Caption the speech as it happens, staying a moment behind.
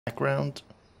background.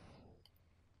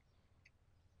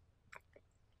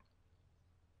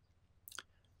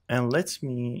 And let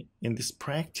me, in this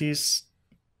practice,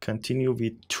 continue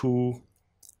with two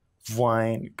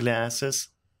wine glasses,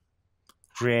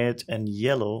 red and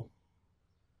yellow.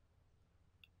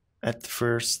 At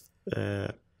first,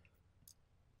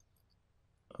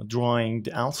 drawing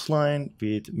the outline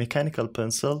with mechanical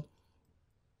pencil,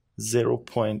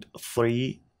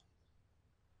 0.3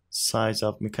 size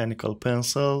of mechanical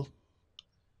pencil,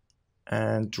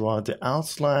 and draw the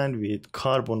outline with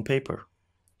carbon paper.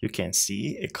 You can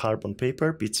see a carbon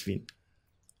paper between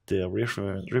the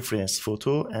reference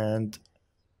photo and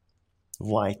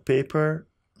white paper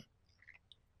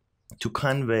to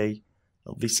convey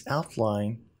this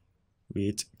outline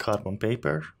with carbon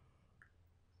paper.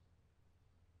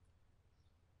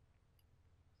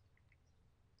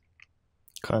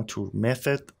 Contour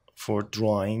method for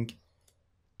drawing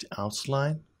the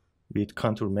outline. With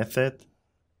contour method,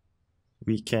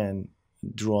 we can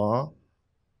draw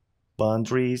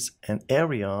boundaries and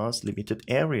areas, limited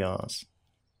areas,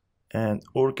 and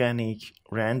organic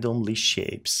randomly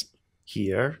shapes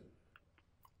here.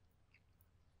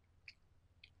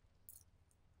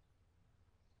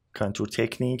 Contour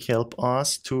technique help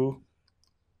us to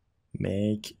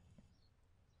make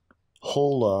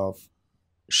whole of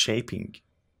shaping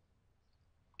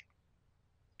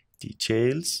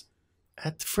details.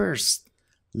 At first,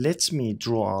 let me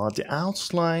draw the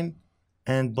outline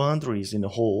and boundaries in a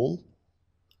whole,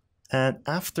 and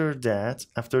after that,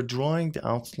 after drawing the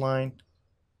outline,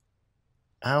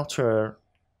 outer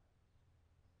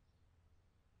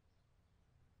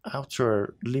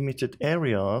limited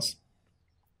areas,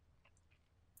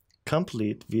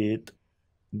 complete with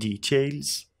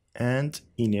details and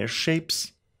inner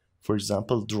shapes. For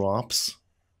example, drops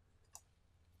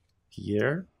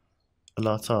here, a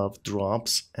lot of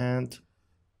drops and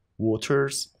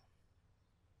waters.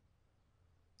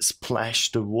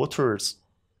 Splash the waters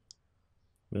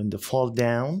when they fall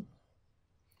down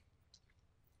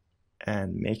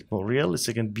and make more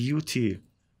realistic and beauty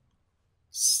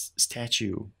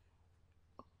statue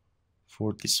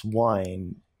for this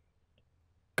wine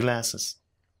glasses.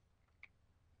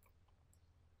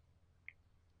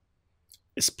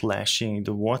 Splashing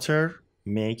the water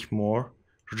make more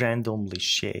randomly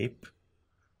shape.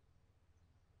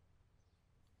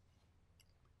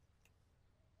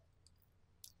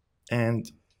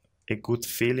 And a good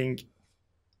feeling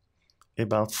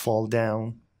about fall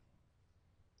down.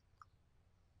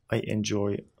 I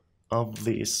enjoy of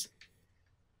these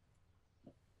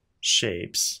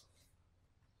shapes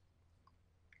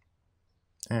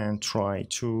and try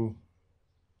to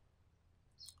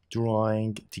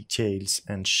drawing details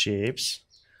and shapes,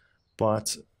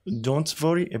 but don't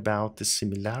worry about the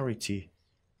similarity.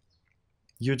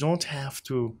 You don't have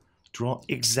to draw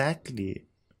exactly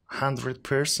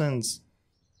 100%.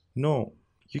 No,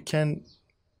 you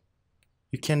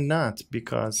cannot,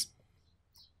 because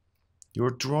your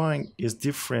drawing is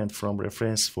different from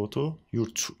reference photo. You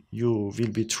will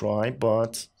be trying,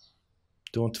 but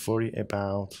don't worry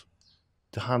about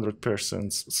the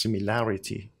 100%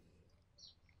 similarity.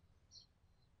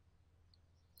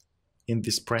 In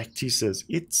these practices,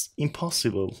 it's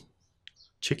impossible.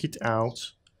 Check it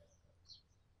out.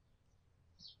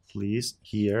 Please,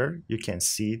 here you can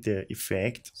see the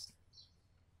effect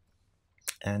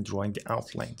and drawing the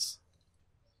outlines.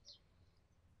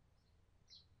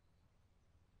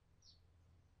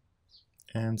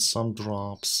 And some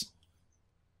drops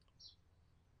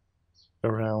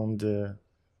around the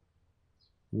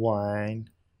wine.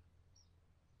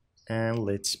 And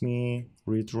let me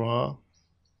redraw.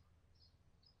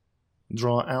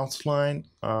 Draw outline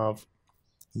of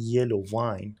yellow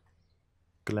wine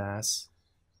glass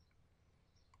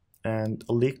and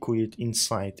liquid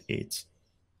inside it,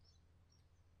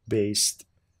 based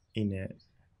in a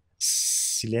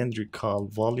cylindrical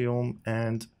volume,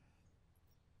 and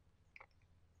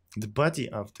the body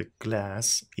of the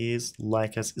glass is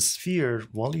like a sphere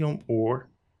volume or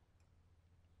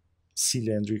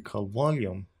cylindrical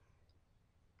volume,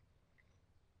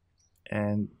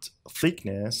 and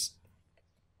thickness,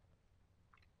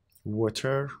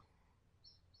 water,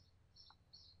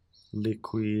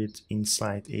 liquid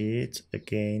inside it,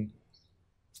 again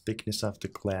thickness of the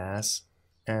glass,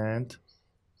 and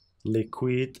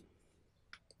liquid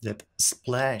that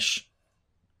splash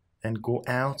and go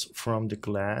out from the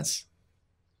glass,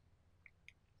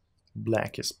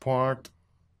 blackest part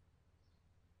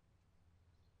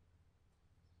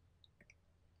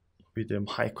with a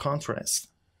high contrast,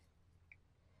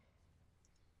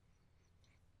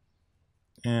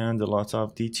 and a lot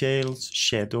of details,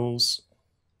 shadows,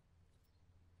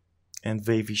 and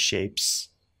wavy shapes.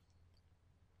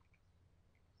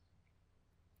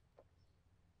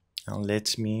 And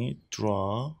let me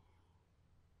draw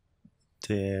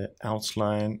the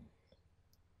outline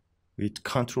with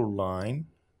contour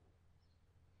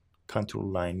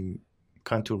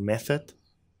method,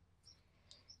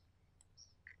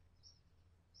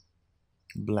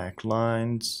 black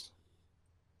lines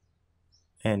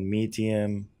and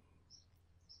medium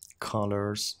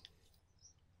colors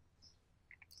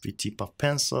with tip of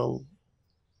pencil.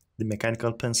 The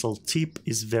mechanical pencil tip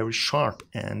is very sharp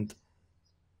and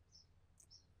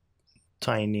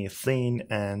tiny, thin,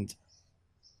 and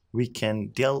we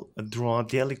can draw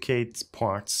delicate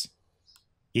parts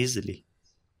easily.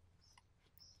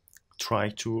 Try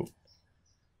to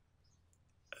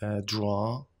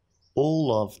draw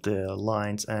all of the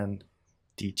lines and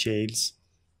details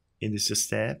in this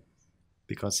step,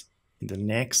 because in the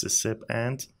next step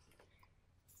and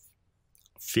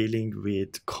filling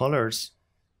with colors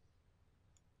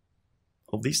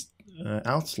of this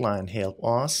outline help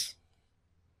us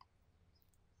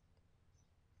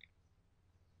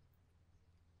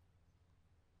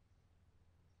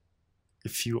a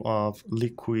few of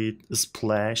liquid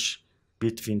splash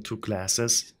between two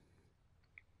glasses.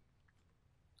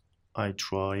 I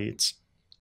draw it